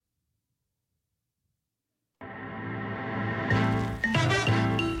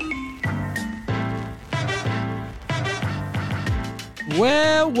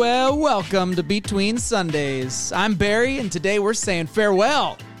Well, welcome to Between Sundays. I'm Barry, and today we're saying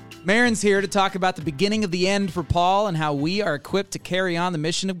farewell. Maron's here to talk about the beginning of the end for Paul and how we are equipped to carry on the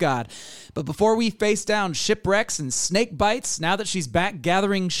mission of God. But before we face down shipwrecks and snake bites, now that she's back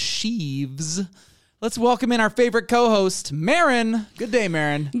gathering sheaves, let's welcome in our favorite co-host, Maron. Good day,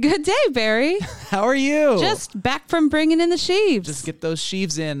 Maron. Good day, Barry. How are you? Just back from bringing in the sheaves. Just get those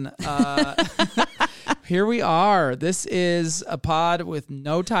sheaves in. Here we are. This is a pod with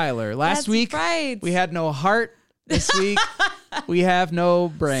no Tyler. Last week, we had no heart. This week, we have no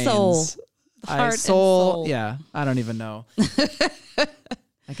brains. Heart and soul. Yeah, I don't even know.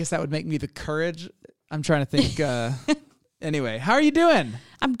 I guess that would make me the courage. I'm trying to think. Anyway, how are you doing?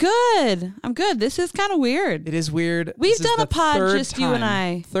 I'm good. This is kind of weird. It is weird. We've done a pod, just you and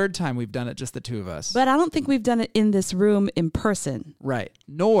I. Third time we've done it, just the two of us. But I don't think we've done it in this room in person. Right.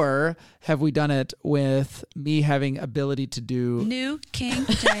 Nor have we done it with me having ability to do New King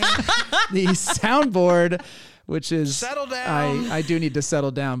James. the soundboard, which is settle down. I do need to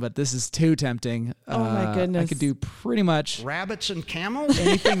settle down, but this is too tempting. Oh my goodness. I could do pretty much Rabbits and camels?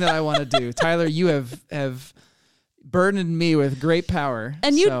 anything that I want to do. Tyler, you have burdened me with great power.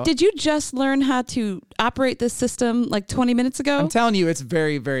 And did you just learn how to operate this system like 20 minutes ago? I'm telling you, it's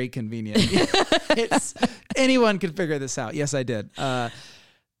very, very convenient. Anyone can figure this out. Yes, I did.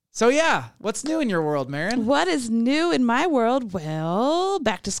 So yeah, what's new in your world, Maron? What is new in my world? Well,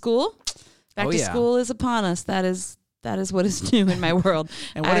 back to school. Back to school is upon us. That is what is new in my world.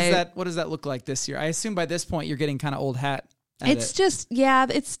 And what does that look like this year? I assume by this point you're getting kind of old hat.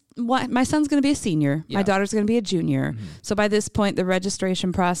 It's my son's going to be a senior. Yeah. My daughter's going to be a junior. Mm-hmm. So by this point, the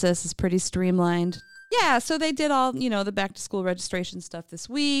registration process is pretty streamlined. Yeah. So they did all, the back to school registration stuff this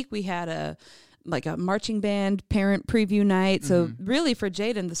week. We had a marching band parent preview night. So really for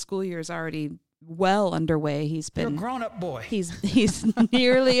Jaden, the school year is already well underway. You're a grown-up boy. He's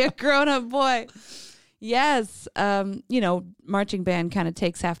nearly a grown-up boy. Yes. Marching band kind of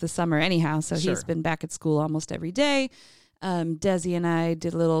takes half the summer anyhow. So He's been back at school almost every day. Desi and I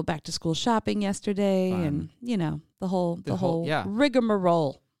did a little back to school shopping yesterday. Fun. And the whole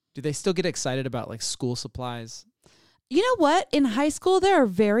rigmarole. Do they still get excited about like school supplies? You know what? In high school, there are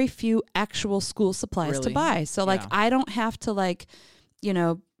very few actual school supplies to buy. So I don't have to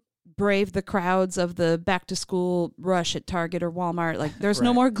brave the crowds of the back to school rush at Target or Walmart. Like there's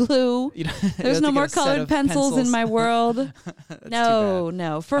no more glue. There's no more colored pencils in my world.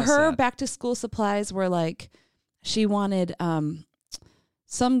 No. For her, sad. Back to school supplies were she wanted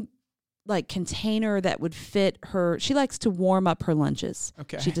some container that would fit her. She likes to warm up her lunches.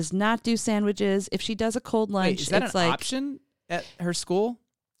 Okay. She does not do sandwiches. If she does a cold lunch, is that an option at her school?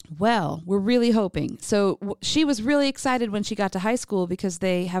 Well, we're really hoping. So she was really excited when she got to high school because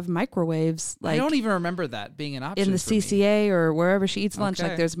they have microwaves. I don't even remember that being an option in the CCA or wherever she eats lunch.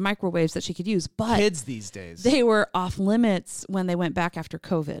 Okay. There's microwaves that she could use. But kids these days, they were off limits when they went back after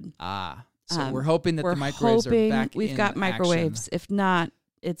COVID. So we're hoping that the microwaves are back. We've got microwaves. Action. If not,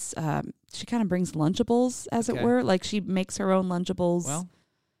 it's she kind of brings Lunchables, as it were. Like she makes her own Lunchables. Well,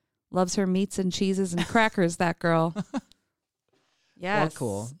 loves her meats and cheeses and crackers. That girl. Yes. Well,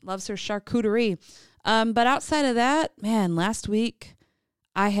 cool. Loves her charcuterie. But outside of that, man, last week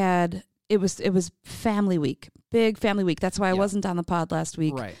it was family week, big family week. That's why I wasn't on the pod last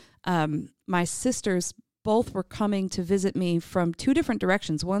week. Right. My sisters both were coming to visit me from two different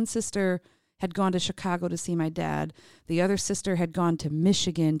directions. One sister had gone to Chicago to see my dad. The other sister had gone to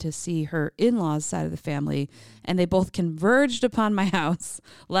Michigan to see her in-laws' side of the family. And they both converged upon my house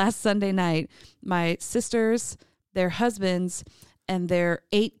last Sunday night. My sisters, their husbands, and their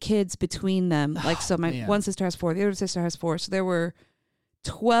 8 kids between them. One sister has 4, the other sister has 4. So there were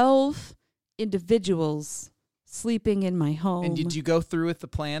 12 individuals sleeping in my home. And did you go through with the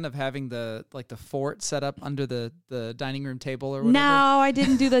plan of having the fort set up under the dining room table or whatever? No, I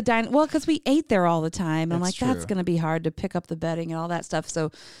didn't do the dining. Well, because we ate there all the time. I'm that's going to be hard to pick up the bedding and all that stuff. So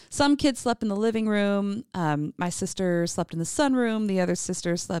some kids slept in the living room. My sister slept in the sunroom. The other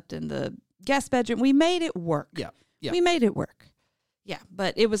sister slept in the guest bedroom. We made it work. Yeah. We made it work. Yeah,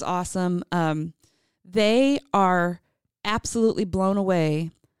 but it was awesome. They are absolutely blown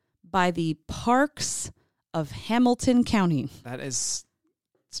away by the parks of Hamilton County. That is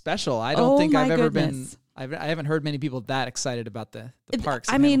special. I don't think I've ever goodness. been. I haven't heard many people that excited about the parks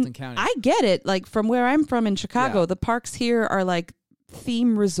in Hamilton County. I get it. Like from where I'm from in Chicago, the parks here are like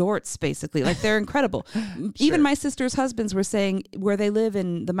theme resorts, basically. Like they're incredible. Even my sister's husbands were saying where they live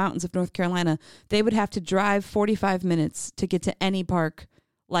in the mountains of North Carolina, they would have to drive 45 minutes to get to any park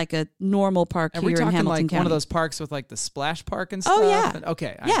like a normal park And here we're in talking Hamilton like County. one of those parks with like the splash park and stuff? Oh, yeah.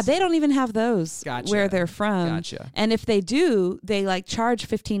 Okay. I Yeah, see. they don't even have those Gotcha. where they're from. Gotcha. And if they do, they like charge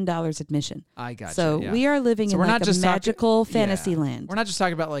 $15 admission. I gotcha. So yeah. we are living So in we're like not a just magical talking- fantasy yeah. land. We're not just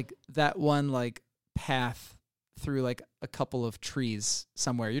talking about like that one like path through like a couple of trees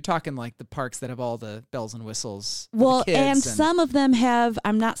somewhere. You're talking like the parks that have all the bells and whistles. For Well, the kids and some of them have,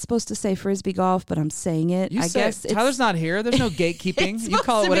 I'm not supposed to say Frisbee golf, but I'm saying it. You I say, guess it's Tyler's not here. There's no gatekeeping. it's You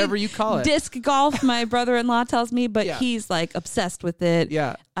call supposed it to whatever be you call it. disc golf, my brother-in-law tells me, but Yeah. he's like obsessed with it.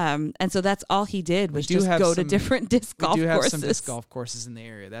 Yeah. And so that's all he did was do just have go to some- different disc golf We do have courses. some disc golf courses in the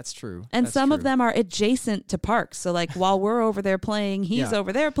area. That's true. And That's some of true. them are adjacent to parks. So like while we're over there playing, he's Yeah.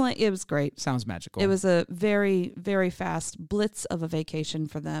 over there playing. It was great. Sounds magical. It was a very, very fast blitz of a vacation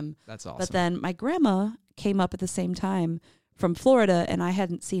for them. That's awesome. But then my grandma came up at the same time from Florida, and I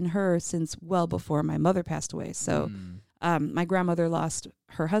hadn't seen her since well before my mother passed away. So my grandmother lost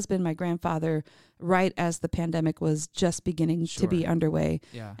her husband, my grandfather, right as the pandemic was just beginning to be underway.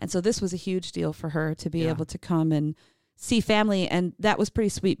 Yeah. And so this was a huge deal for her to be Yeah. able to come and see family. And that was pretty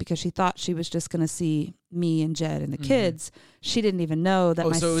sweet because she thought she was just going to see me and Jed and the kids. She didn't even know that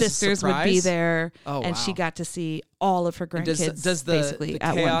my so it was a sisters would be surprise? there. Oh, and wow. she got to see all of her And grandkids does the basically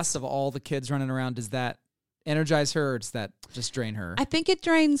at chaos once. of all the kids running around, does that energize her or does that just drain her? I think it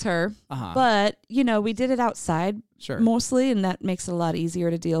drains her, Uh-huh. but, we did it outside Sure. mostly, and that makes it a lot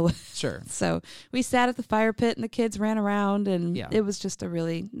easier to deal with. Sure. So we sat at the fire pit and the kids ran around, and Yeah. it was just a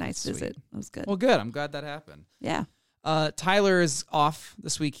really nice Sweet. visit. It was good. Well, good. I'm glad that happened. Yeah. Tyler is off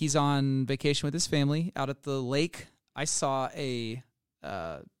this week. He's on vacation with his family out at the lake. I saw a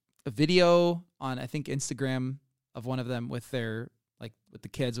video on, I think, Instagram of one of them with the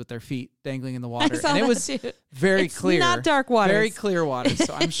kids with their feet dangling in the water. I saw and it that was too. very It's clear. not dark waters. Very clear water.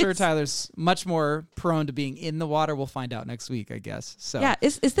 So I'm sure Tyler's much more prone to being in the water. We'll find out next week, I guess. So Yeah.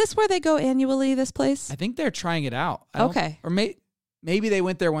 Is this where they go annually, this place? I think they're trying it out. I don't- Okay. Or maybe they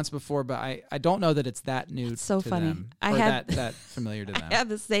went there once before, but I don't know that it's that new That's so to funny. them. I or had- that familiar to them. I had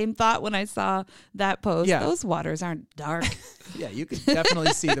the same thought when I saw that post. Yeah. Those waters aren't dark. Yeah, you can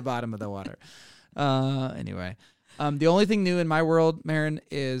definitely see the bottom of the water. Anyway, the only thing new in my world, Maron,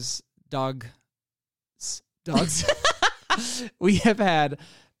 is dogs. We have had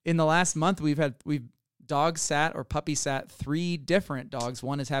in the last month we've dog sat or puppy sat 3 different dogs.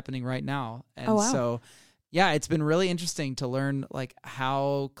 One is happening right now, and Oh, wow. so yeah, it's been really interesting to learn like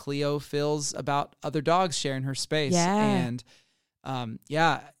how Cleo feels about other dogs sharing her space. Yeah. And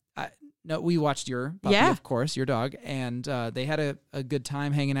no, we watched your puppy, Yeah. of course, your dog, and they had a good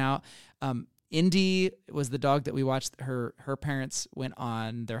time hanging out. Indy was the dog that we watched. Her parents went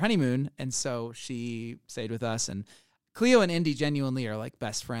on their honeymoon, and so she stayed with us. And Cleo and Indy genuinely are like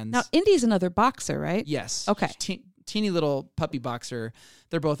best friends. Now, Indy's another boxer, right? Yes. Okay. Teeny little puppy boxer.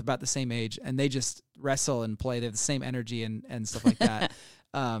 They're both about the same age, and they just wrestle and play. They have the same energy and stuff like that.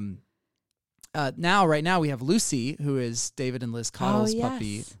 Right now we have Lucy, who is David and Liz Cottle's puppy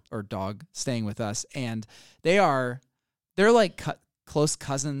yes. or dog, staying with us, and they're like close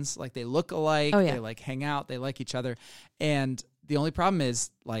cousins. Like they look alike. Oh, yeah. They like hang out. They like each other, and the only problem is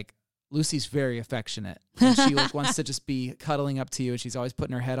like Lucy's very affectionate, and she like wants to just be cuddling up to you, and she's always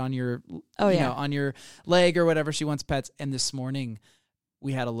putting her head on your on your leg or whatever. She wants pets. And this morning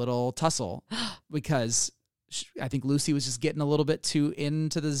we had a little tussle because I think Lucy was just getting a little bit too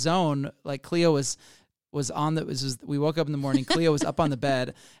into the zone. Like Cleo was on we woke up in the morning. Cleo was up on the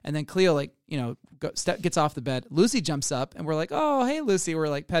bed, and then Cleo gets off the bed. Lucy jumps up, and we're like, "Oh, hey, Lucy!" We're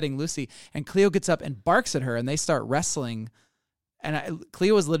like petting Lucy, and Cleo gets up and barks at her, and they start wrestling. And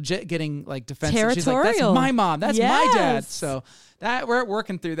Cleo was legit getting like defensive. She's like, "That's my mom. That's my dad." Yes. So that we're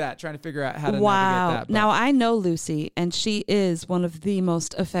working through that, trying to figure out how to Wow. navigate that. But Now I know Lucy, and she is one of the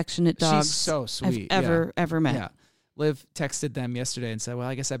most affectionate dogs she's so sweet. I've ever met. Yeah. Liv texted them yesterday and said, "Well,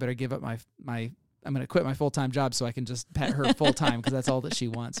 I guess I better give up my I'm going to quit my full-time job so I can just pet her full-time because that's all that she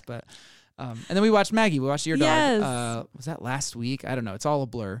wants." But and then we watched Maggie. We watched your dog. Yes. Was that last week? I don't know. It's all a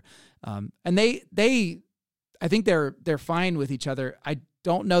blur. And they I think they're fine with each other. I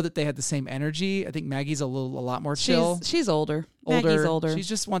don't know that they had the same energy. I think Maggie's a lot more chill. She's older. Maggie's older. She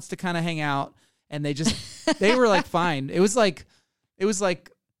just wants to kind of hang out, and they were like fine. It was like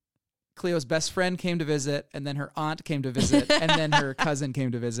Cleo's best friend came to visit, and then her aunt came to visit, and then her cousin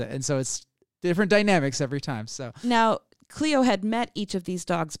came to visit, and so it's different dynamics every time. So Now, Cleo had met each of these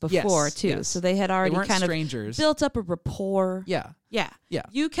dogs before, Yes, too. yes. So they had they already weren't kind strangers. of built up a rapport. Yeah. Yeah. Yeah.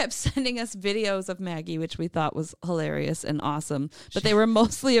 You kept sending us videos of Maggie, which we thought was hilarious and awesome. But they were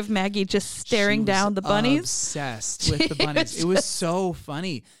mostly of Maggie just staring She was down the bunnies. Obsessed with the bunnies. It was so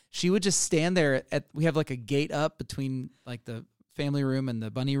funny. She would just stand there we have like a gate up between like the family room and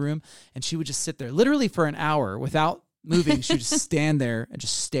the bunny room, and she would just sit there literally for an hour without moving. She would just stand there and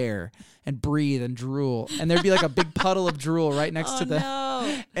just stare and breathe and drool, and there'd be like a big puddle of drool right next to the. No.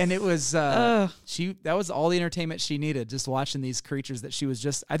 And it was that was all the entertainment she needed, just watching these creatures that she was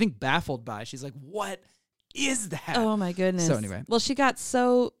just, I think, baffled by. She's like, "What is that?" Oh my goodness. So anyway, well, she got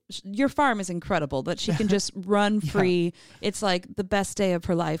your farm is incredible, but she can just run free. It's like the best day of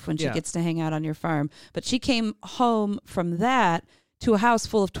her life when she gets to hang out on your farm. But she came home from that to a house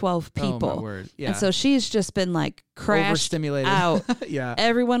full of 12 people. Oh, my word. Yeah. And so she's just been like crashed overstimulated out. Yeah.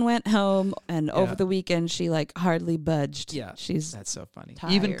 Everyone went home, and over the weekend she like hardly budged. Yeah. That's so funny.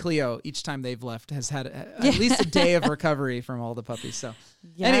 tired. Even Cleo, each time they've left, has had at least a day of recovery from all the puppies. So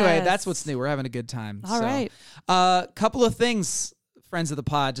anyway, that's what's new. We're having a good time. All right. Couple of things, friends of the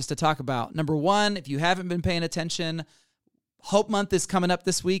pod, just to talk about. Number one, if you haven't been paying attention, Hope Month is coming up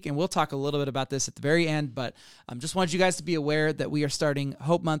this week, and we'll talk a little bit about this at the very end, but just wanted you guys to be aware that we are starting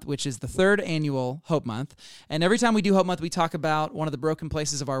Hope Month, which is the 3rd annual Hope Month. And every time we do Hope Month, we talk about one of the broken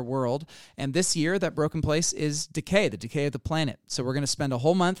places of our world. And this year, that broken place is decay, the decay of the planet. So we're going to spend a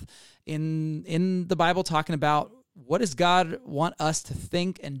whole month in the Bible talking about what does God want us to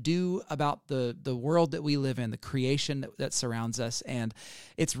think and do about the world that we live in, the creation that surrounds us. And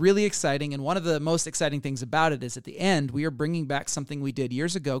it's really exciting. And one of the most exciting things about it is at the end, we are bringing back something we did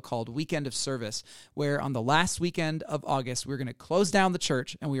years ago called Weekend of Service, where on the last weekend of August, we're going to close down the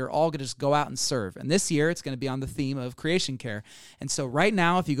church and we are all going to just go out and serve. And this year, it's going to be on the theme of creation care. And so right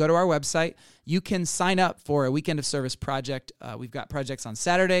now, if you go to our website, you can sign up for a Weekend of Service project. We've got projects on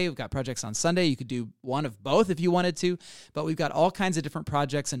Saturday. We've got projects on Sunday. You could do one of both if you wanted to, but we've got all kinds of different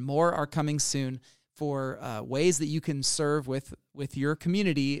projects, and more are coming soon for ways that you can serve with your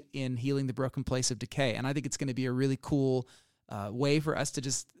community in healing the broken place of decay. And I think it's going to be a really cool way for us to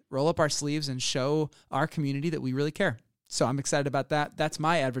just roll up our sleeves and show our community that we really care. So I'm excited about that. That's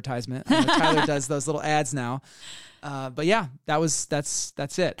my advertisement. I know Tyler does those little ads now. But yeah, that's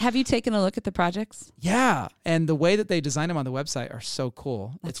it. Have you taken a look at the projects? Yeah. And the way that they design them on the website are so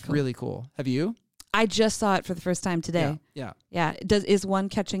cool. That's it's cool. really cool. Have you? I just saw it for the first time today. Yeah. Yeah. Is one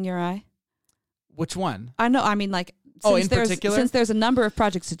catching your eye? Which one? I know. I mean, like, in particular? Since there's a number of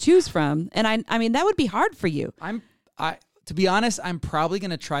projects to choose from, and I mean, that would be hard for you. To be honest, I'm probably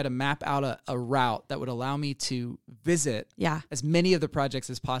going to try to map out a route that would allow me to visit as many of the projects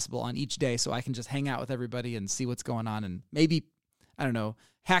as possible on each day, so I can just hang out with everybody and see what's going on, and maybe, I don't know,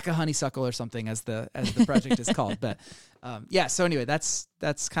 hack a honeysuckle or something as the project is called. But so anyway, that's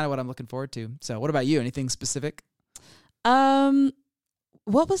kind of what I'm looking forward to. So what about you? Anything specific?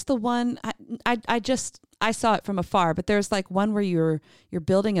 What was the one? I saw it from afar, but there's like one where you're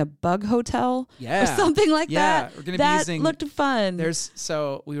building a bug hotel or something like that. We're gonna that be using, looked fun.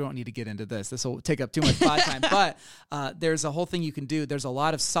 So we won't need to get into this. This will take up too much pod time, but there's a whole thing you can do. There's a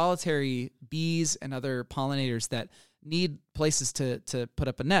lot of solitary bees and other pollinators that need places to put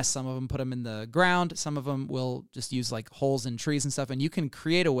up a nest. Some of them put them in the ground. Some of them will just use like holes in trees and stuff. And you can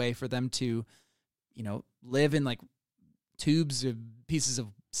create a way for them to, live in like tubes or pieces of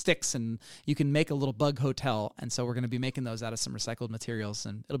sticks, and you can make a little bug hotel. And so we're going to be making those out of some recycled materials,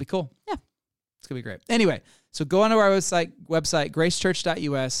 and it'll be cool. Yeah. It's going to be great. Anyway, so go onto our website,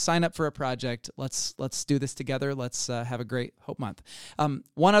 gracechurch.us, sign up for a project. Let's do this together. Let's have a great Hope Month.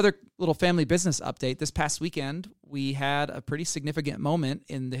 One other little family business update. This past weekend, we had a pretty significant moment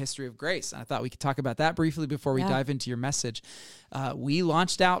in the history of Grace. I thought we could talk about that briefly before we dive into your message. We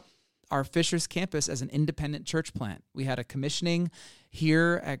launched out our Fishers campus as an independent church plant. We had a commissioning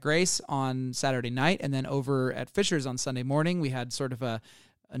here at Grace on Saturday night, and then over at Fishers on Sunday morning, we had sort of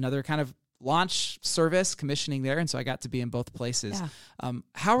another kind of launch service commissioning there, and so I got to be in both places. Yeah.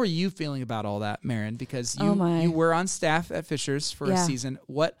 How are you feeling about all that, Maron? Because you were on staff at Fishers for a season.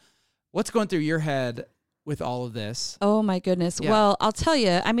 What's going through your head with all of this? Oh my goodness. Yeah. Well, I'll tell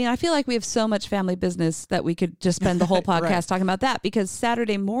you, I mean, I feel like we have so much family business that we could just spend the whole podcast talking about that, because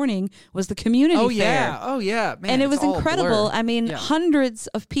Saturday morning was the community fair. Oh yeah. Man, and it was incredible. I mean, hundreds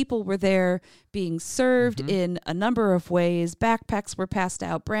of people were there being served in a number of ways. Backpacks were passed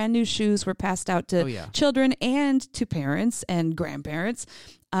out. Brand new shoes were passed out to children and to parents and grandparents.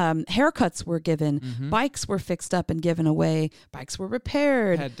 Haircuts were given. Bikes were fixed up and given away. Bikes were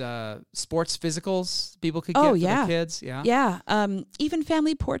repaired. Had sports physicals people could get for their kids. Even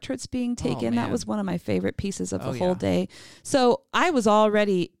family portraits being taken. That was one of my favorite pieces of the whole day. So I was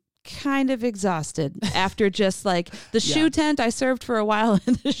already kind of exhausted after just like the shoe tent. I served for a while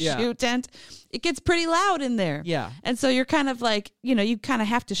in the shoe tent. It gets pretty loud in there. Yeah. And so you're kind of like, you kind of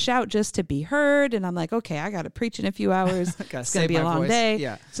have to shout just to be heard. And I'm like, okay, I got to preach in a few hours. It's going to be a long day.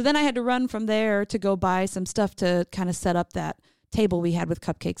 Yeah. So then I had to run from there to go buy some stuff to kind of set up that table we had with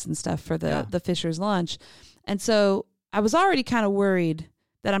cupcakes and stuff for the Fisher's lunch. And so I was already kind of worried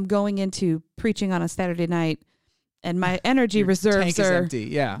that I'm going into preaching on a Saturday night and my energy reserves are empty.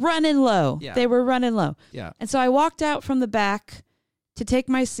 Yeah. running low. Yeah. They were running low. Yeah. And so I walked out from the back to take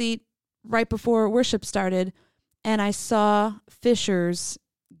my seat right before worship started, and I saw Fishers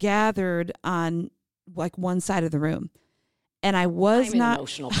gathered on like one side of the room. And I'm an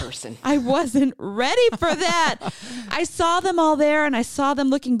emotional person. I wasn't ready for that. I saw them all there, and I saw them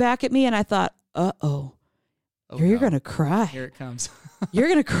looking back at me, and I thought, "Uh-oh. You're going to cry. Here it comes. You're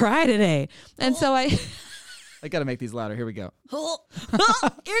going to cry today." And so I got to make these louder. Here we go.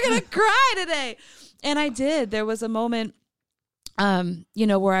 You're going to cry today. And I did. There was a moment,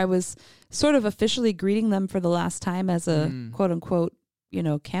 where I was sort of officially greeting them for the last time as a quote unquote,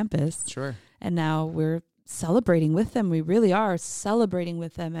 campus. Sure. And now we're celebrating with them. We really are celebrating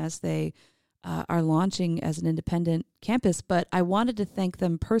with them as they are launching as an independent campus. But I wanted to thank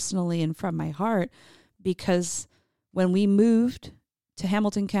them personally and from my heart, because when we moved to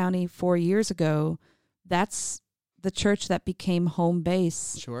Hamilton County 4 years ago, that's the church that became home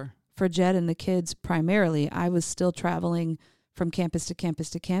base for Jed and the kids primarily. I was still traveling from campus to campus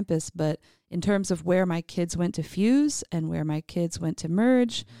to campus, but in terms of where my kids went to Fuse and where my kids went to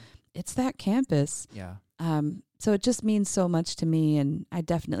Merge, it's that campus. Yeah. So it just means so much to me, and I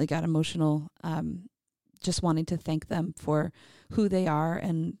definitely got emotional just wanting to thank them for who they are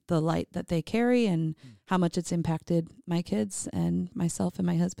and the light that they carry and how much it's impacted my kids and myself and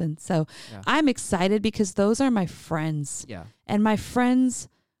my husband. So I'm excited because those are my friends. Yeah. And my friends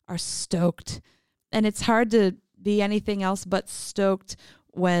are stoked. And it's hard to be anything else but stoked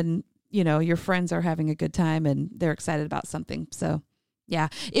when, your friends are having a good time and they're excited about something. So yeah,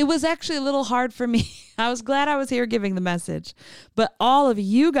 it was actually a little hard for me. I was glad I was here giving the message, but all of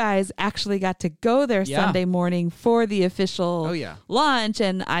you guys actually got to go there Sunday morning for the official launch,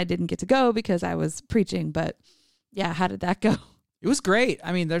 and I didn't get to go because I was preaching. But yeah, how did that go? It was great.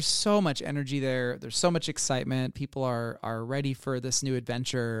 I mean, there's so much energy there. There's so much excitement. People are ready for this new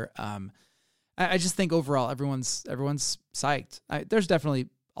adventure. I just think overall, everyone's psyched. There's definitely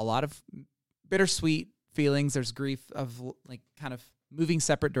a lot of bittersweet feelings. There's grief of like kind of moving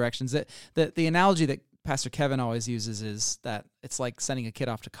separate directions. The analogy that Pastor Kevin always uses is that it's like sending a kid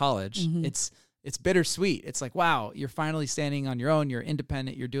off to college. Mm-hmm. It's bittersweet. It's like, wow, you're finally standing on your own. You're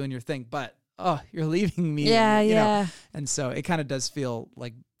independent. You're doing your thing, but you're leaving me. Yeah. And so it kind of does feel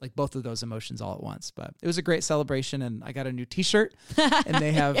like both of those emotions all at once. But it was a great celebration, and I got a new T-shirt, and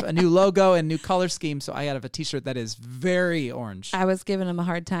they have a new logo and new color scheme. So I have a T-shirt that is very orange. I was giving them a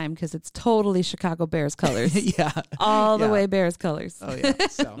hard time because it's totally Chicago Bears colors. Yeah, all the way Bears colors. Oh yeah.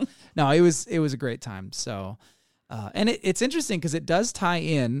 So no, it was a great time. So, and it's interesting because it does tie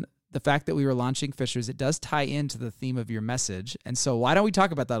in. The fact that we were launching Fishers, it does tie into the theme of your message. And so why don't we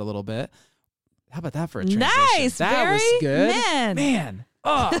talk about that a little bit? How about that for a transition? Nice, that was good. Man.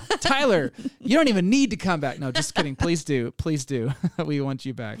 Oh, Tyler, you don't even need to come back. No, just kidding. Please do. We want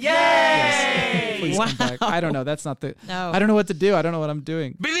you back. Yay! Yes. Please come back. I don't know. That's not No. I don't know what to do. I don't know what I'm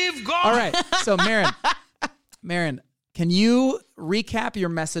doing. Believe God. All right. So Maron, can you recap your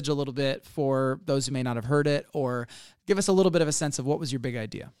message a little bit for those who may not have heard it, or give us a little bit of a sense of what was your big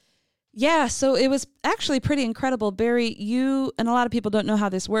idea? Yeah, so it was actually pretty incredible. Barry, you, and a lot of people don't know how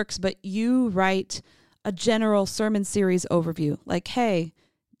this works, but you write a general sermon series overview. Like, hey,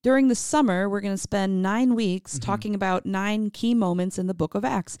 during the summer, we're going to spend 9 weeks talking about 9 key moments in the book of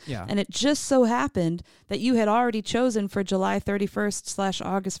Acts. Yeah. And it just so happened that you had already chosen for July 31st /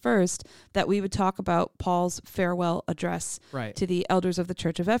 August 1st that we would talk about Paul's farewell address to the elders of the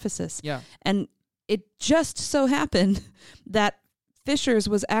church of Ephesus. Yeah. And it just so happened that Fishers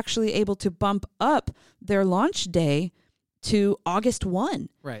was actually able to bump up their launch day to August 1.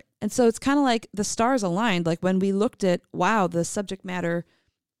 Right. And so it's kind of like the stars aligned. Like when we looked at, wow, the subject matter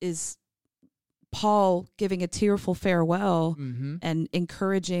is Paul giving a tearful farewell and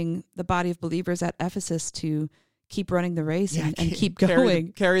encouraging the body of believers at Ephesus to keep running the race and keep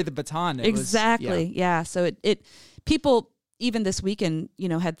going. Carry the baton. Exactly. Yeah. So it people, even this weekend,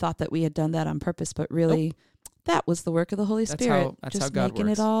 had thought that we had done that on purpose, but really... That was the work of the Holy Spirit. That's just how God making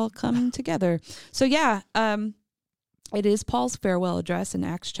works. it all come together. So yeah, it is Paul's farewell address in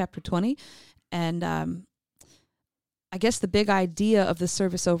Acts chapter 20. And I guess the big idea of the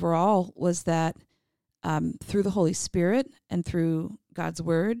service overall was that through the Holy Spirit and through God's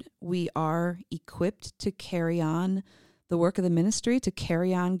word, we are equipped to carry on the work of the ministry, to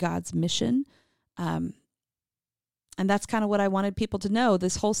carry on God's mission. And that's kind of what I wanted people to know.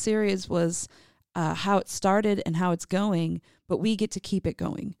 This whole series was how it started and how it's going, but we get to keep it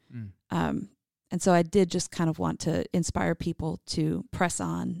going. And so I did just kind of want to inspire people to press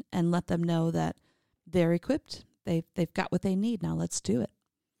on and let them know that they're equipped. They've got what they need. Now let's do it.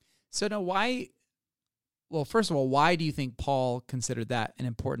 So now well, first of all, why do you think Paul considered that an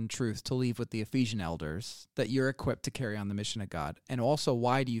important truth to leave with the Ephesian elders, that you're equipped to carry on the mission of God? And also,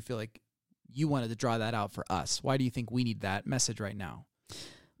 why do you feel like you wanted to draw that out for us? Why do you think we need that message right now?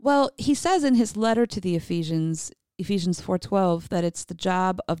 Well, he says in his letter to the Ephesians 4:12, that it's the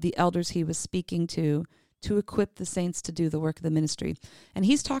job of the elders he was speaking to equip the saints to do the work of the ministry. And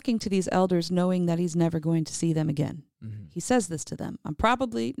he's talking to these elders knowing that he's never going to see them again. Mm-hmm. He says this to them. I'm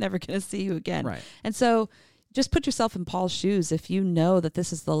probably never going to see you again. Right. And so just put yourself in Paul's shoes. If you know that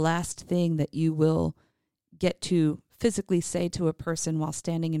this is the last thing that you will get to physically say to a person while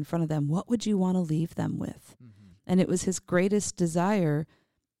standing in front of them, what would you want to leave them with? Mm-hmm. And it was his greatest desire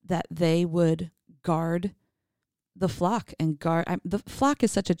that they would guard the flock and guard. The flock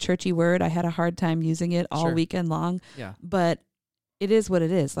is such a churchy word. I had a hard time using it all weekend long. Yeah. But it is what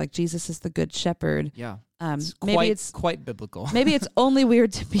it is. Like Jesus is the good shepherd. Yeah. Maybe it's quite biblical. Maybe it's only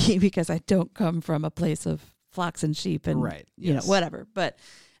weird to me because I don't come from a place of flocks and sheep and right. you know, whatever. But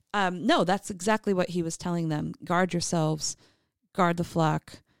no, that's exactly what he was telling them. Guard yourselves, guard the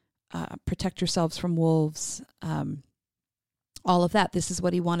flock, protect yourselves from wolves. All of that. This is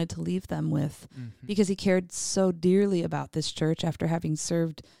what he wanted to leave them with, because he cared so dearly about this church after having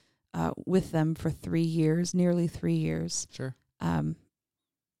served with them for 3 years, nearly 3 years. Sure.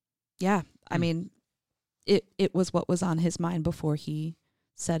 Yeah. I mean, it was what was on his mind before he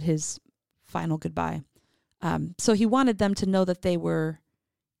said his final goodbye. So he wanted them to know that they were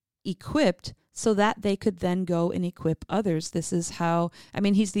equipped so that they could then go and equip others. This is how, I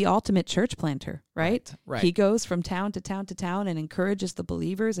mean, he's the ultimate church planter, right? Right. He goes from town to town to town and encourages the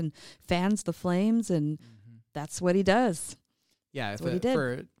believers and fans the flames, and that's what he does. Yeah, that's what he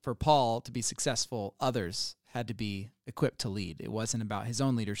did. For Paul to be successful, others had to be equipped to lead. It wasn't about his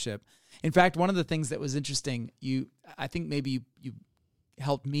own leadership. In fact, one of the things that was interesting, I think maybe you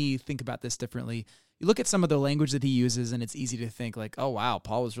helped me think about this differently. You look at some of the language that he uses, and it's easy to think like, oh, wow,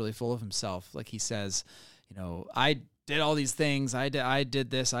 Paul was really full of himself. Like he says, I did all these things. I did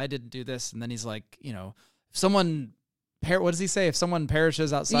this. I didn't do this. And then he's like, if someone, what does he say? If someone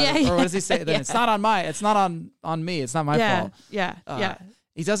perishes outside, or what does he say? Then it's not on on me. It's not my fault. Yeah.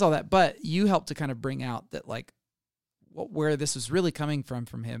 He does all that. But you help to kind of bring out that like where this was really coming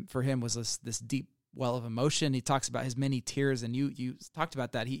for him was this deep well of emotion. He talks about his many tears, and you talked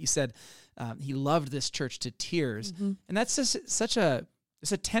about that. He said he loved this church to tears, and that's just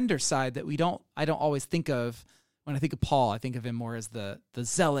it's a tender side that I don't always think of when I think of Paul. I think of him more as the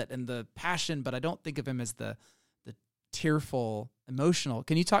zealot and the passion, but I don't think of him as the tearful, emotional.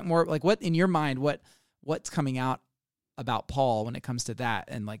 Can you talk more like what in your mind what's coming out about Paul when it comes to that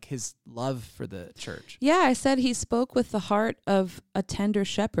and like his love for the church? Yeah, I said he spoke with the heart of a tender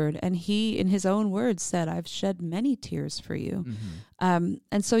shepherd, and he, in his own words, said, I've shed many tears for you. And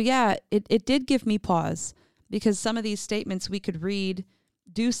so, yeah, it did give me pause, because some of these statements we could read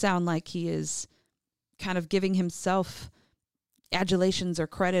do sound like he is kind of giving himself adulations or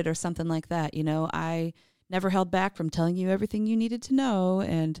credit or something like that. I never held back from telling you everything you needed to know,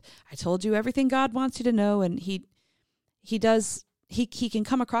 and I told you everything God wants you to know, and he can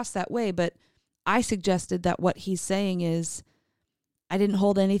come across that way, but I suggested that what he's saying is, I didn't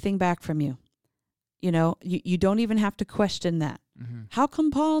hold anything back from you. You don't even have to question that. How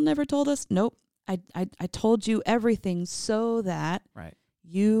come Paul never told us? Nope. I told you everything so that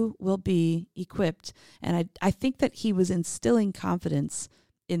you will be equipped. And I think that he was instilling confidence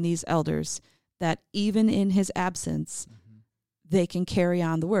in these elders that even in his absence, they can carry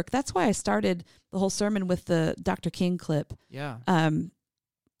on the work. That's why I started the whole sermon with the Dr. King clip. Yeah.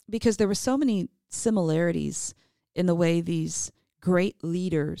 Because there were so many similarities in the way these great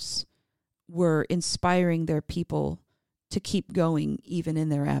leaders were inspiring their people to keep going even in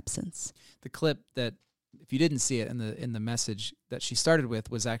their absence. The clip that, if you didn't see it in the message that she started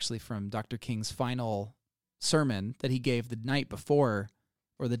with, was actually from Dr. King's final sermon that he gave the night before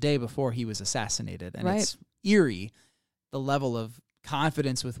or the day before he was assassinated. And it's eerie, the level of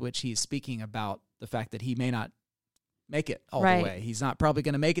confidence with which he's speaking about the fact that he may not make it all the way. He's not probably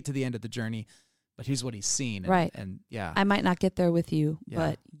going to make it to the end of the journey, but here's what he's seen. And yeah. I might not get there with you,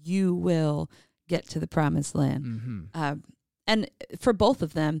 but you will get to the promised land. And for both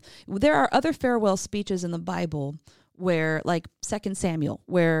of them, there are other farewell speeches in the Bible where, like 2 Samuel,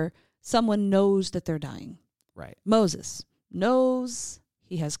 where someone knows that they're dying. Right. Moses knows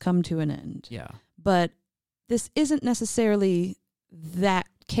he has come to an end. Yeah. But this isn't necessarily that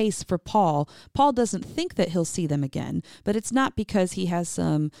case for Paul. Paul doesn't think that he'll see them again, but it's not because he has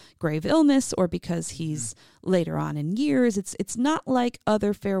some grave illness or because he's later on in years. It's not like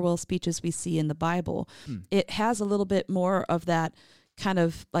other farewell speeches we see in the Bible. It has a little bit more of that kind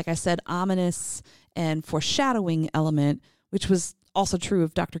of, like I said, ominous and foreshadowing element, which was also true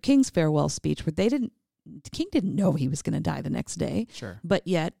of Dr. King's farewell speech, where King didn't know he was going to die the next day. Sure. But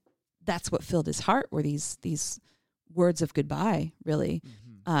yet that's what filled his heart, were these words of goodbye, really.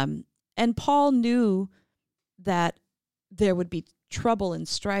 And Paul knew that there would be trouble and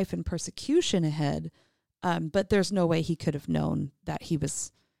strife and persecution ahead, but there's no way he could have known that he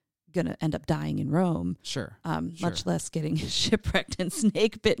was going to end up dying in Rome. Sure. Much less getting shipwrecked and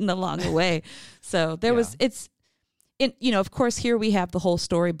snake bitten along the way. So there was, of course, here we have the whole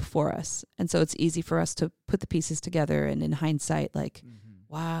story before us. And so it's easy for us to put the pieces together and in hindsight, like,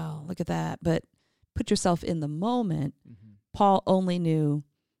 wow, look at that. But put yourself in the moment. Paul only knew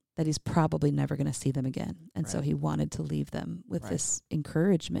that he's probably never going to see them again. And so he wanted to leave them with this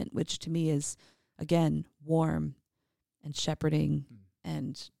encouragement, which to me is, again, warm and shepherding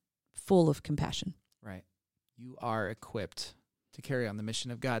and full of compassion. Right. You are equipped to carry on the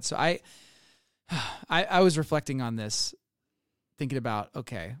mission of God. So I was reflecting on this, thinking about,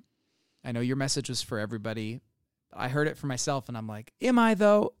 okay, I know your message was for everybody. I heard it for myself, and I'm like, am I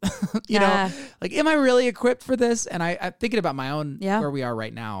though? you know, like, am I really equipped for this? And I'm thinking about my own, where we are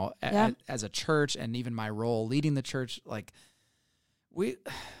right now as a church, and even my role leading the church. Like,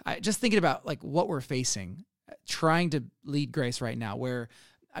 I just thinking about like what we're facing, trying to lead Grace right now, where,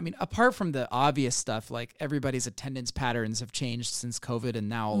 I mean, apart from the obvious stuff, like everybody's attendance patterns have changed since COVID, and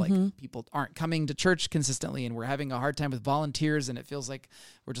now like people aren't coming to church consistently, and we're having a hard time with volunteers, and it feels like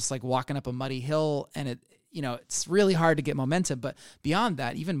we're just like walking up a muddy hill, and it's really hard to get momentum. But beyond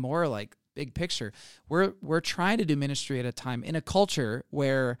that, even more like big picture, we're trying to do ministry at a time in a culture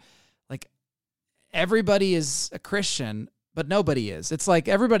where like everybody is a Christian, but nobody is. It's like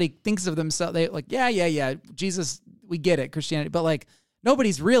everybody thinks of themselves, they like, yeah, Jesus, we get it, Christianity, but like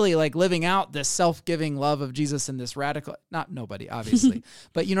nobody's really like living out this self-giving love of Jesus in this radical, not nobody, obviously,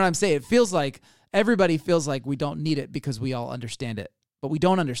 but you know what I'm saying? It feels like everybody feels like we don't need it because we all understand it, but we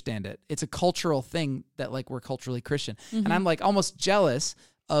don't understand it. It's a cultural thing that like we're culturally Christian. And I'm like almost jealous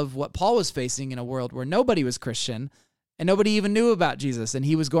of what Paul was facing in a world where nobody was Christian and nobody even knew about Jesus. And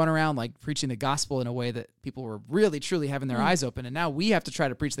he was going around like preaching the gospel in a way that people were really, truly having their eyes open. And now we have to try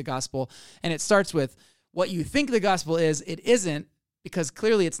to preach the gospel. And it starts with what you think the gospel is. It isn't, because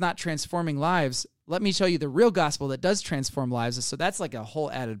clearly it's not transforming lives. Let me show you the real gospel that does transform lives. So that's like a whole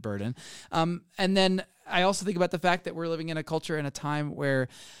added burden. And then I also think about the fact that we're living in a culture and a time where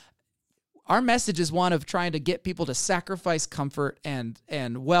our message is one of trying to get people to sacrifice comfort and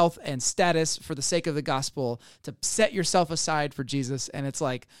wealth and status for the sake of the gospel, to set yourself aside for Jesus. And it's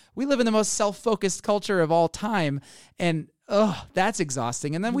like, we live in the most self-focused culture of all time. And that's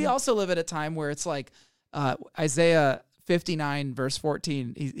exhausting. And then we also live at a time where it's like Isaiah 59 verse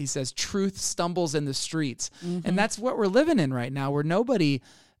 14, he says, truth stumbles in the streets. And that's what we're living in right now, where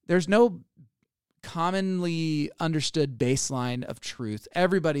there's no commonly understood baseline of truth.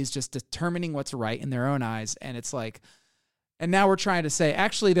 Everybody's just determining what's right in their own eyes. And it's like, and now we're trying to say,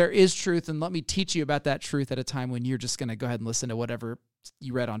 actually, there is truth, and let me teach you about that truth at a time when you're just going to go ahead and listen to whatever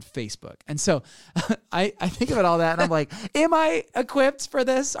you read on Facebook. And so I think about all that, and I'm like, am I equipped for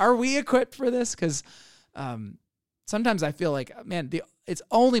this? Are we equipped for this? Because sometimes I feel like, man, it's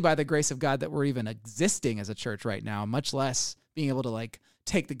only by the grace of God that we're even existing as a church right now, much less being able to like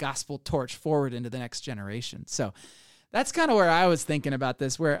take the gospel torch forward into the next generation. So that's kind of where I was thinking about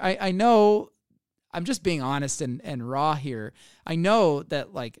this, where I know, I'm just being honest and raw here. I know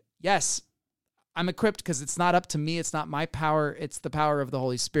that like, yes, I'm equipped because it's not up to me. It's not my power. It's the power of the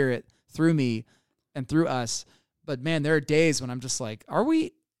Holy Spirit through me and through us. But man, there are days when I'm just like,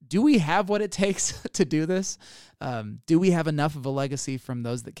 do we have what it takes to do this? Do we have enough of a legacy from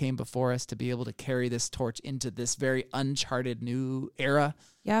those that came before us to be able to carry this torch into this very uncharted new era?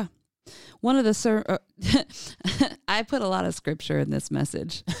 Yeah. One of the I put a lot of scripture in this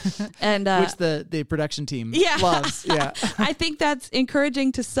message, and which the production team loves. Yeah, I think that's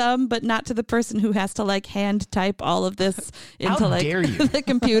encouraging to some, but not to the person who has to like hand type all of this into like the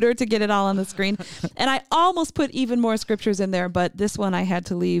computer to get it all on the screen. And I almost put even more scriptures in there, but this one I had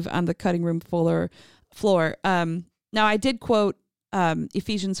to leave on the cutting room floor. Now I did quote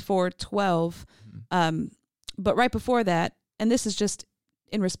Ephesians 4:12, but right before that, and this is just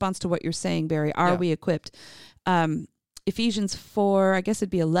in response to what you're saying, Barry, are we equipped? Ephesians 4, I guess it'd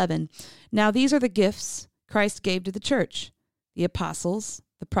be 11. Now these are the gifts Christ gave to the church: the apostles,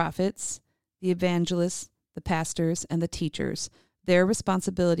 the prophets, the evangelists, the pastors, and the teachers. Their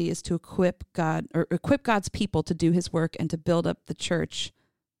responsibility is to equip God's people to do his work and to build up the church,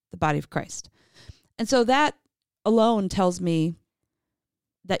 the body of Christ. And so that alone tells me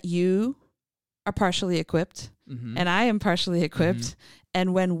that you are partially equipped and I am partially equipped.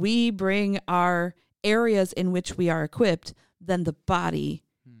 And when we bring our areas in which we are equipped, then the body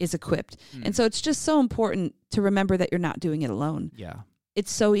is equipped. And so it's just so important to remember that you're not doing it alone. Yeah.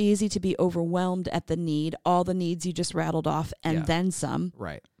 It's so easy to be overwhelmed at the need, all the needs you just rattled off, and then some.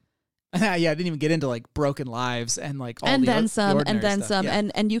 Right. Yeah, I didn't even get into like broken lives and like all and the then the some, and ordinary then stuff. some,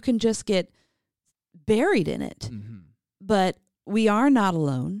 Yeah. and you can just get buried in it. But we are not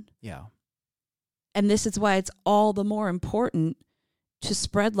alone. Yeah. And this is why it's all the more important to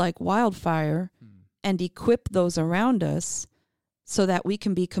spread like wildfire and equip those around us so that we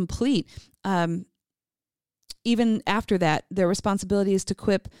can be complete. Even after that, their responsibility is to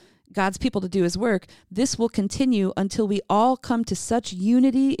equip God's people to do his work. This will continue until we all come to such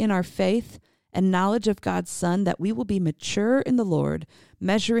unity in our faith and knowledge of God's Son that we will be mature in the Lord,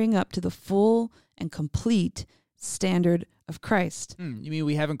 measuring up to the full and complete standard of Christ. You mean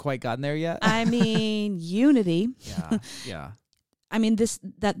we haven't quite gotten there yet? I mean, unity. Yeah. I mean, this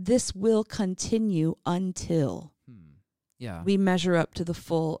will continue until we measure up to the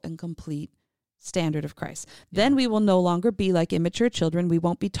full and complete standard of Christ. Then we will no longer be like immature children. We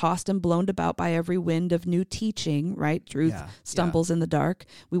won't be tossed and blown about by every wind of new teaching, right? Truth stumbles in the dark.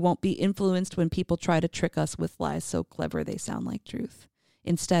 We won't be influenced when people try to trick us with lies so clever they sound like truth.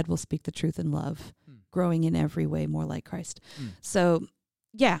 Instead, we'll speak the truth in love, growing in every way more like Christ. So,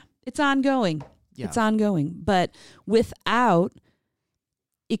 it's ongoing. Yeah. It's ongoing. But without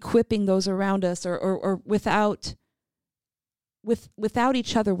equipping those around us or without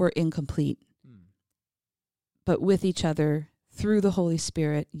each other, we're incomplete. But with each other, through the Holy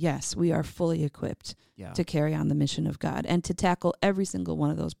Spirit, yes, we are fully equipped to carry on the mission of God and to tackle every single one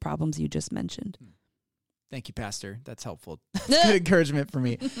of those problems you just mentioned. Thank you, Pastor. That's helpful. That's good encouragement for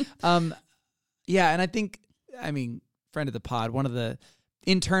me. And I think, friend of the pod, one of the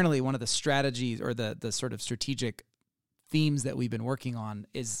strategies or the sort of strategic themes that we've been working on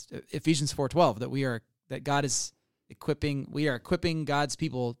is Ephesians 4:12, that God is we are equipping God's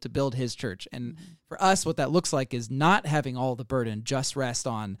people to build his church. And for us, what that looks like is not having all the burden just rest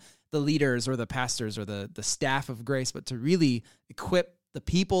on the leaders or the pastors or the staff of grace, but to really equip the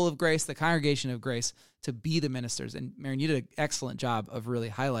people of grace, the congregation of grace, to be the ministers. And Maron, you did an excellent job of really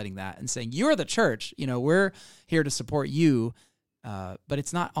highlighting that and saying, you're the church, we're here to support you. But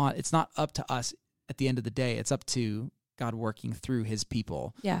it's not up to us at the end of the day. It's up to God working through his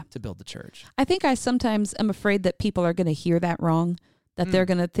people to build the church. I think I sometimes am afraid that people are going to hear that wrong, that they're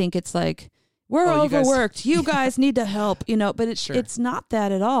going to think it's like, we're overworked. You guys need to help, but it's not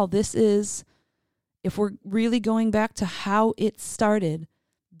that at all. This is, if we're really going back to how it started,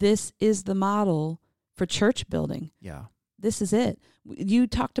 this is the model for church building. Yeah. This is it. You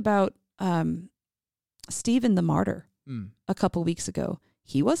talked about Stephen the martyr a couple weeks ago.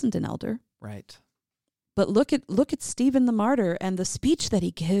 He wasn't an elder. Right. But look at Stephen the martyr and the speech that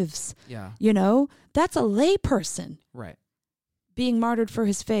he gives. Yeah. That's a lay person. Right. Being martyred for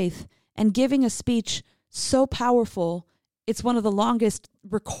his faith and giving a speech so powerful. It's one of the longest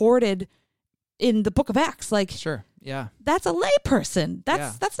recorded in the book of Acts. Like, sure. Yeah. That's a lay person.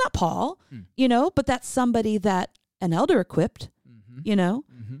 That's not Paul, but that's somebody that an elder equipped,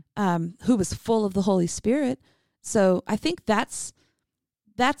 who was full of the Holy Spirit. So I think that's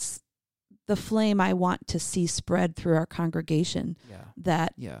the flame I want to see spread through our congregation,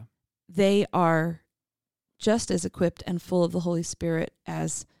 that they are just as equipped and full of the Holy Spirit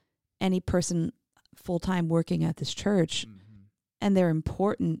as any person full-time working at this church. And they're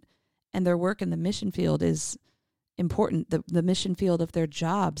important, and their work in the mission field is important. The mission field of their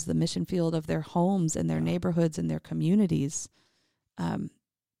jobs, the mission field of their homes and their neighborhoods and their communities.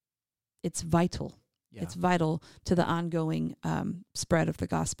 It's vital. Yeah. It's vital to the ongoing spread of the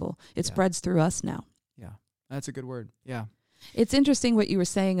gospel. It spreads through us now. Yeah, that's a good word. Yeah. It's interesting what you were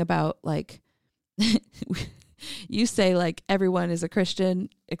saying about, like, you say, like, everyone is a Christian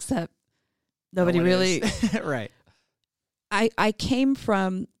except nobody really. Right. I came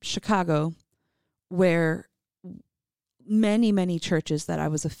from Chicago, where many, many churches that I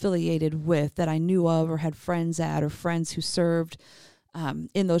was affiliated with, that I knew of or had friends at or friends who served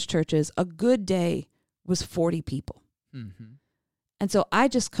in those churches, a good day was 40 people. And so I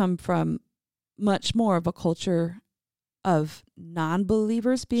just come from much more of a culture of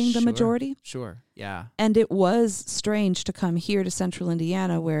non-believers being the majority. Sure, yeah. And it was strange to come here to Central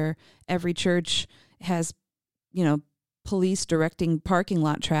Indiana, where every church has, police directing parking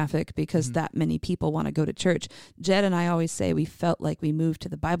lot traffic because that many people want to go to church. Jed and I always say we felt like we moved to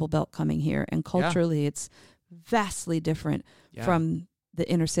the Bible Belt coming here, and culturally it's vastly different from the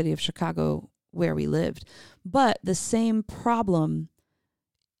inner city of Chicago where we lived. But the same problem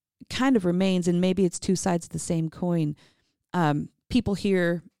kind of remains, and maybe it's two sides of the same coin. People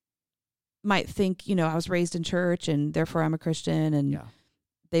here might think, I was raised in church and therefore I'm a Christian, and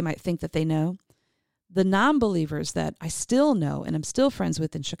they might think that they know. The non-believers that I still know and I'm still friends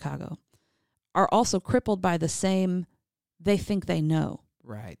with in Chicago are also crippled by the same, they think they know.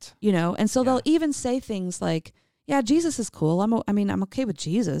 Right. And so they'll even say things like, yeah, Jesus is cool. I'm okay with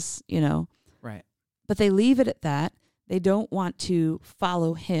Jesus, Right. But they leave it at that. They don't want to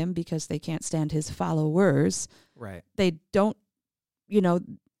follow him because they can't stand his followers. Right. They don't,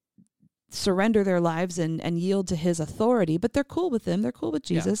 surrender their lives and yield to his authority, but they're cool with him. They're cool with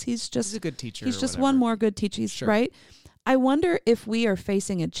Jesus. He's a good teacher. He's just one more good teacher, right? I wonder if we are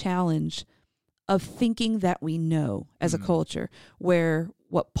facing a challenge of thinking that we know as a culture, where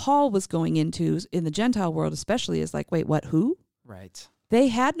what Paul was going into in the Gentile world especially is like, wait, what, who? Right. They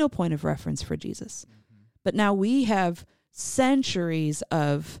had no point of reference for Jesus. But now we have centuries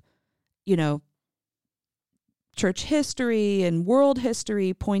of, church history and world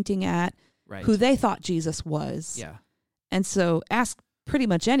history pointing at who they thought Jesus was. Yeah. And so ask pretty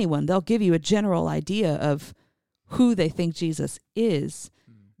much anyone. They'll give you a general idea of who they think Jesus is.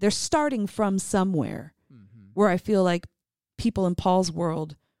 They're starting from somewhere where I feel like people in Paul's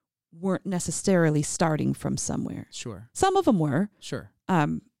world weren't necessarily starting from somewhere. Sure. Some of them were. Sure.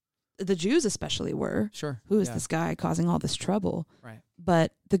 The Jews especially were. Sure. Who is this guy causing all this trouble? Right.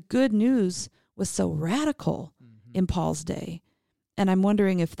 But the good news was so radical in Paul's day. And I'm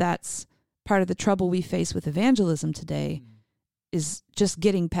wondering if that's part of the trouble we face with evangelism today, is just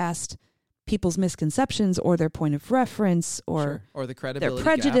getting past people's misconceptions or their point of reference or the credibility, their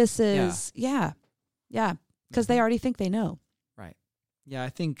prejudices. Yeah. Because they already think they know. Right. Yeah, I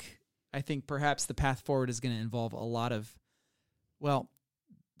think perhaps the path forward is going to involve a lot of,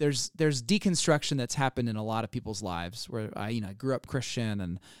 there's deconstruction that's happened in a lot of people's lives where I grew up Christian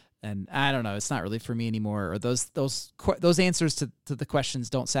and I don't know, it's not really for me anymore, or those answers to the questions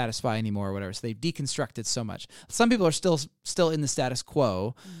don't satisfy anymore or whatever. So they've deconstructed so much. Some people are still in the status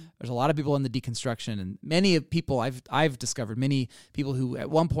quo. There's a lot of people in the deconstruction, and many of people I've discovered, many people who at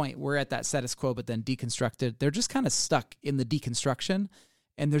one point were at that status quo but then deconstructed, they're just kind of stuck in the deconstruction,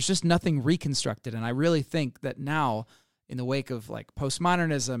 and there's just nothing reconstructed. And I really think that now, in the wake of like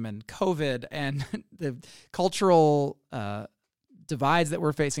postmodernism and COVID and the cultural divides that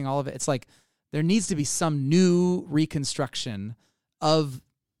we're facing, all of it, it's like there needs to be some new reconstruction of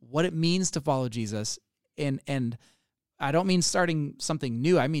what it means to follow Jesus. And I don't mean starting something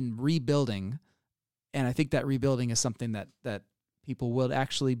new, I mean rebuilding. And I think that rebuilding is something that people will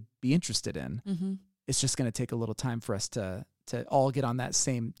actually be interested in. It's just going to take a little time for us to all get on that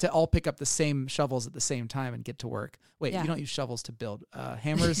to all pick up the same shovels at the same time and get to work. Wait, you don't use shovels to build,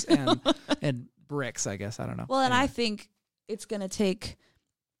 hammers and bricks, I guess. I don't know. Well, and I think it's going to take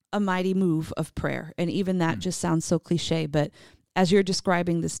a mighty move of prayer. And even that just sounds so cliche. But as you're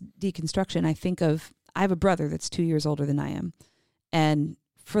describing this deconstruction, I have a brother that's 2 years older than I am. And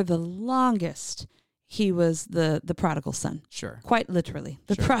for the longest, he was the prodigal son. Sure. Quite literally,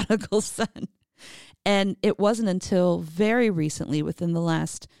 the prodigal son. And it wasn't until very recently, within the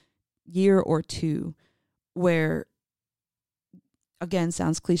last year or two, where, again,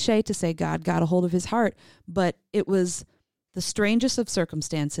 sounds cliche to say God got a hold of his heart, but it was the strangest of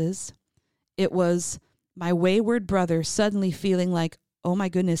circumstances. It was my wayward brother suddenly feeling like, oh my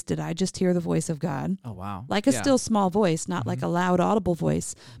goodness, did I just hear the voice of God? Oh, wow. Like a still small voice, not like a loud audible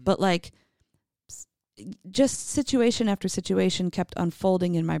voice, but like just situation after situation kept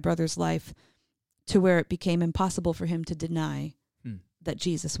unfolding in my brother's life to where it became impossible for him to deny that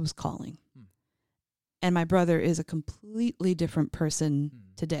Jesus was calling. And my brother is a completely different person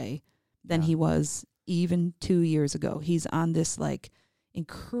today than he was even 2 years ago. He's on this like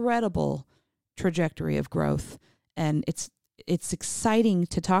incredible trajectory of growth, and it's exciting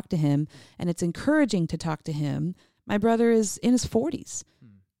to talk to him, and it's encouraging to talk to him. My brother is in his 40s,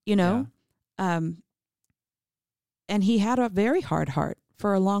 and he had a very hard heart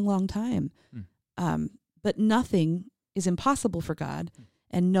for a long, long time. But nothing is impossible for God,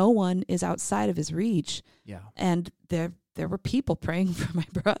 and no one is outside of his reach. Yeah. And there were people praying for my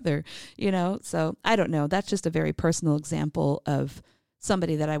brother, So I don't know. That's just a very personal example of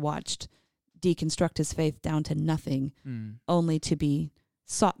somebody that I watched deconstruct his faith down to nothing, only to be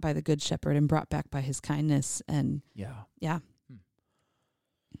sought by the Good Shepherd and brought back by his kindness. And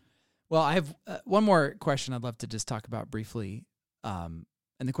Well, I have one more question I'd love to just talk about briefly. And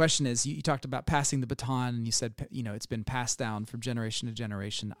the question is, you talked about passing the baton, and you said, it's been passed down from generation to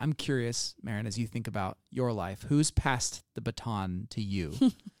generation. I'm curious, Maron, as you think about your life, who's passed the baton to you?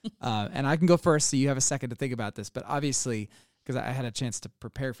 And I can go first, so you have a second to think about this. But obviously, because I had a chance to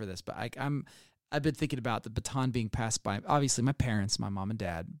prepare for this, but I've been thinking about the baton being passed by, obviously, my parents, my mom and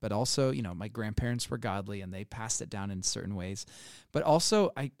dad, but also, my grandparents were godly, and they passed it down in certain ways. But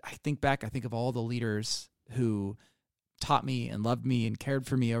also, I think of all the leaders who taught me and loved me and cared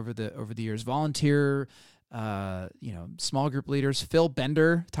for me over the years. Volunteer, small group leaders. Phil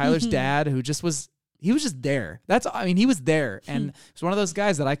Bender, Tyler's dad, he was just there. He was there, and he was one of those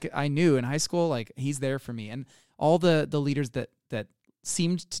guys that I knew in high school. Like, he's there for me, and all the leaders that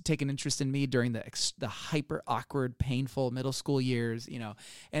seemed to take an interest in me during the hyper awkward, painful middle school years,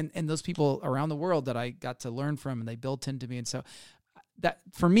 and those people around the world that I got to learn from, and they built into me, and so. That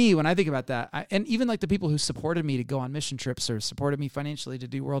for me, when I think about that, and even like the people who supported me to go on mission trips or supported me financially to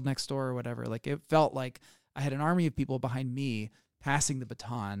do World Next Door or whatever, like it felt like I had an army of people behind me passing the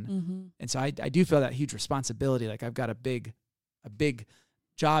baton. And so I do feel that huge responsibility. Like I've got a big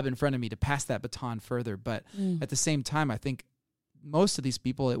job in front of me to pass that baton further. But at the same time, I think most of these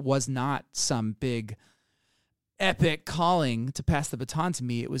people, it was not some big epic calling to pass the baton to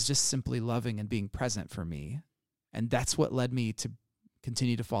me. It was just simply loving and being present for me. And that's what led me to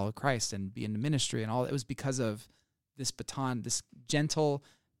continue to follow Christ and be in the ministry and all. It was because of this baton, this gentle,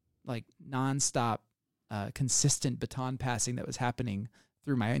 like nonstop, consistent baton passing that was happening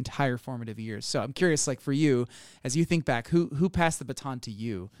through my entire formative years. So I'm curious, like for you, as you think back, who passed the baton to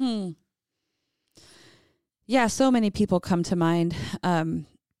you? Yeah, so many people come to mind. I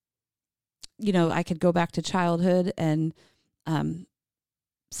could go back to childhood and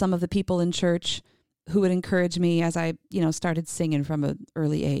some of the people in church who would encourage me as I, started singing from an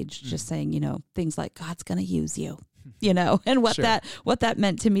early age, just saying, things like God's going to use you, and what that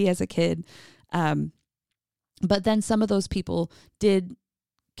meant to me as a kid. But then some of those people did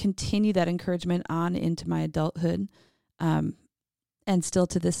continue that encouragement on into my adulthood. And still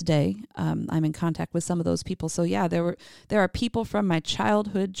to this day, I'm in contact with some of those people. So yeah, there are people from my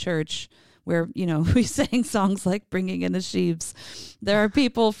childhood church where, we sang songs like Bringing in the Sheaves. There are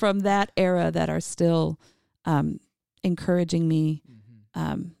people from that era that are still encouraging me.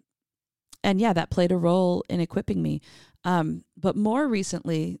 And yeah, that played a role in equipping me. But more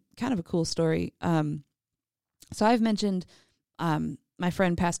recently, kind of a cool story. So I've mentioned my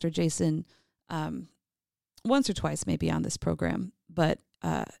friend, Pastor Jason, once or twice maybe on this program, but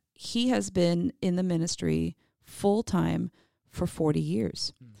he has been in the ministry full time for 40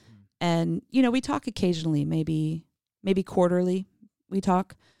 years. And, we talk occasionally, maybe quarterly we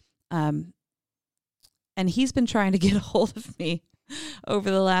talk. And he's been trying to get a hold of me over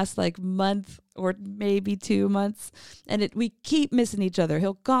the last month or maybe 2 months. And we keep missing each other.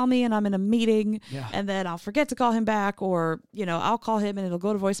 He'll call me and I'm in a meeting and then I'll forget to call him back, or, I'll call him and it'll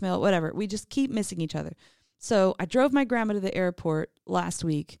go to voicemail, whatever. We just keep missing each other. So I drove my grandma to the airport last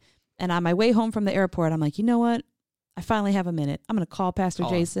week, and on my way home from the airport, I'm like, you know what? I finally have a minute. I'm going to call Pastor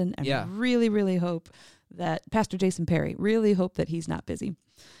Jason and really, really hope that Pastor Jason Perry, really hope that he's not busy.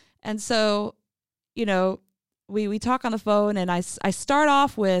 And so, we talk on the phone, and I start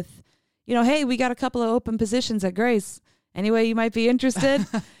off with, hey, we got a couple of open positions at Grace. Anyway, you might be interested.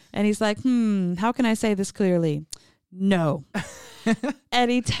 And he's like, how can I say this clearly? No. And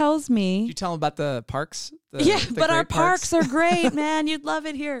he tells me. Did you tell him about the parks? But our parks are great, man. You'd love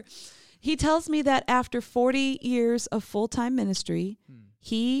it here. He tells me that after 40 years of full-time ministry,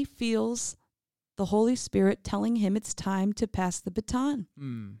 he feels the Holy Spirit telling him it's time to pass the baton.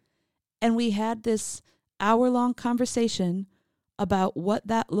 And we had this hour-long conversation about what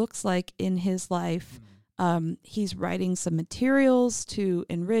that looks like in his life. He's writing some materials to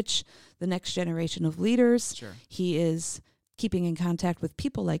enrich the next generation of leaders. Sure. He is keeping in contact with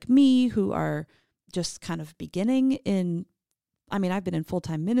people like me who are just kind of beginning in, I've been in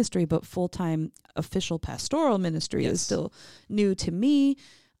full-time ministry, but full-time official pastoral ministry is still new to me.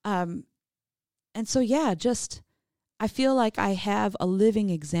 And so, I feel like I have a living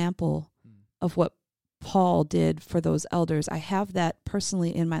example of what Paul did for those elders. I have that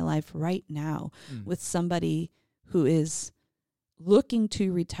personally in my life right now with somebody who is looking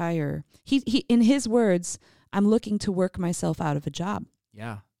to retire. He in his words, I'm looking to work myself out of a job.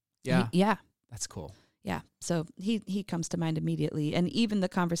 Yeah. That's cool. Yeah. So he comes to mind immediately. And even the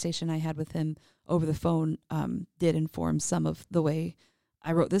conversation I had with him over the phone did inform some of the way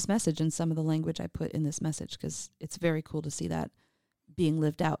I wrote this message and some of the language I put in this message, because it's very cool to see that being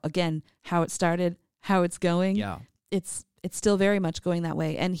lived out. Again, how it started, how it's going. Yeah. It's it's still very much going that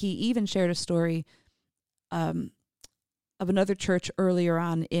way. And he even shared a story of another church earlier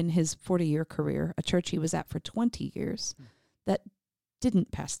on in his 40-year career, a church he was at for 20 years, that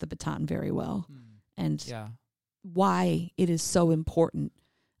didn't pass the baton very well. And why it is so important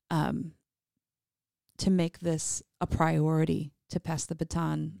to make this a priority to pass the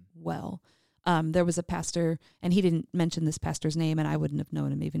baton well. There was a pastor, and he didn't mention this pastor's name, and I wouldn't have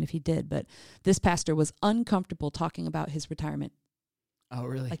known him even if he did, but this pastor was uncomfortable talking about his retirement. Oh,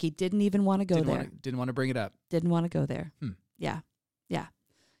 really? Like he didn't even want to go there. Didn't want to bring it up. Didn't want to go there. Yeah.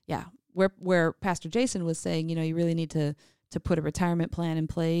 Where Pastor Jason was saying, you really need to put a retirement plan in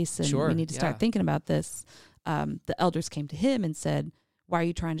place, and we need to start thinking about this. The elders came to him and said, "Why are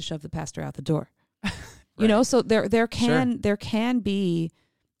you trying to shove the pastor out the door?" Right. So there can be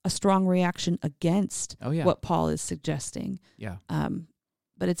a strong reaction against what Paul is suggesting. Yeah.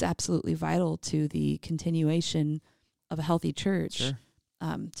 But it's absolutely vital to the continuation of a healthy church. Sure.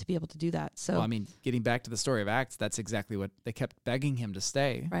 To be able to do that. So, well, getting back to the story of Acts, that's exactly what they kept begging him to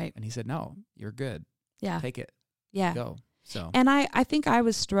stay. Right. And he said, "No, you're good. Yeah. Take it. Yeah. Go." So, and I think I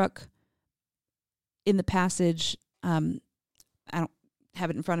was struck in the passage. I don't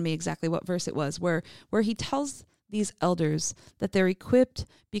have it in front of me exactly what verse it was, where he tells these elders that they're equipped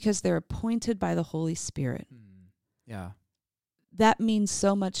because they're appointed by the Holy Spirit. Yeah. That means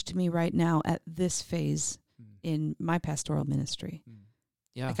so much to me right now at this phase in my pastoral ministry.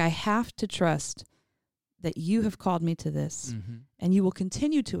 Yeah. Like I have to trust that you have called me to this and you will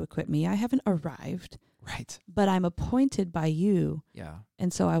continue to equip me. I haven't arrived. Right. But I'm appointed by you. Yeah.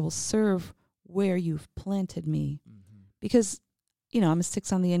 And so I will serve where you've planted me. Because, I'm a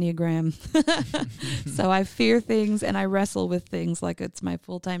 6 on the Enneagram. So I fear things and I wrestle with things like it's my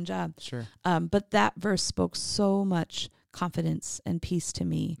full-time job. Sure. But that verse spoke so much confidence and peace to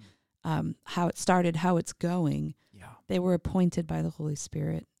me. How it started, how it's going. Yeah. They were appointed by the Holy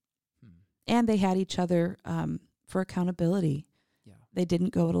Spirit. And they had each other for accountability. Yeah. They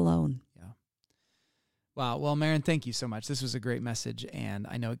didn't go it alone. Yeah. Wow. Well, Maron, thank you so much. This was a great message, and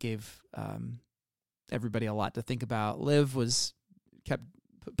I know it gave everybody a lot to think about. Liv kept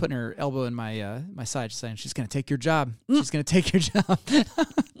putting her elbow in my my side, saying she's going to take your job. She's going to take your job.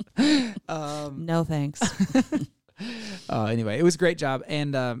 No thanks. Anyway, it was a great job,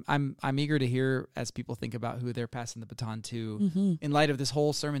 and I'm eager to hear as people think about who they're passing the baton to in light of this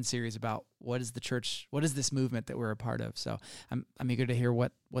whole sermon series about what is the church, what is this movement that we're a part of. So I'm eager to hear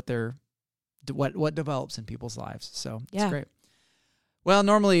what develops in people's lives. So it's great. Well,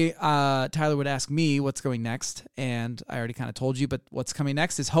 normally Tyler would ask me what's going next, and I already kind of told you, but what's coming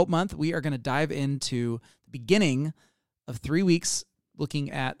next is Hope Month. We are going to dive into the beginning of 3 weeks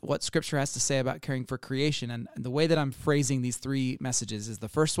looking at what Scripture has to say about caring for creation. And the way that I'm phrasing these 3 messages is the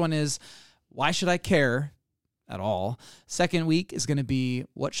first one is, why should I care at all? Second week is going to be,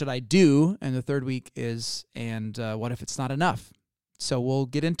 what should I do? And the third week is, and what if it's not enough? So we'll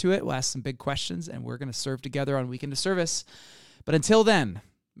get into it. We'll ask some big questions, and we're going to serve together on Weekend of Service. But until then,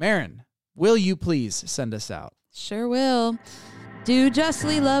 Maron, will you please send us out? Sure will. Do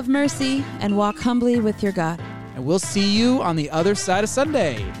justly, love mercy, and walk humbly with your God. And we'll see you on the other side of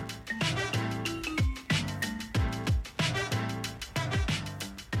Sunday.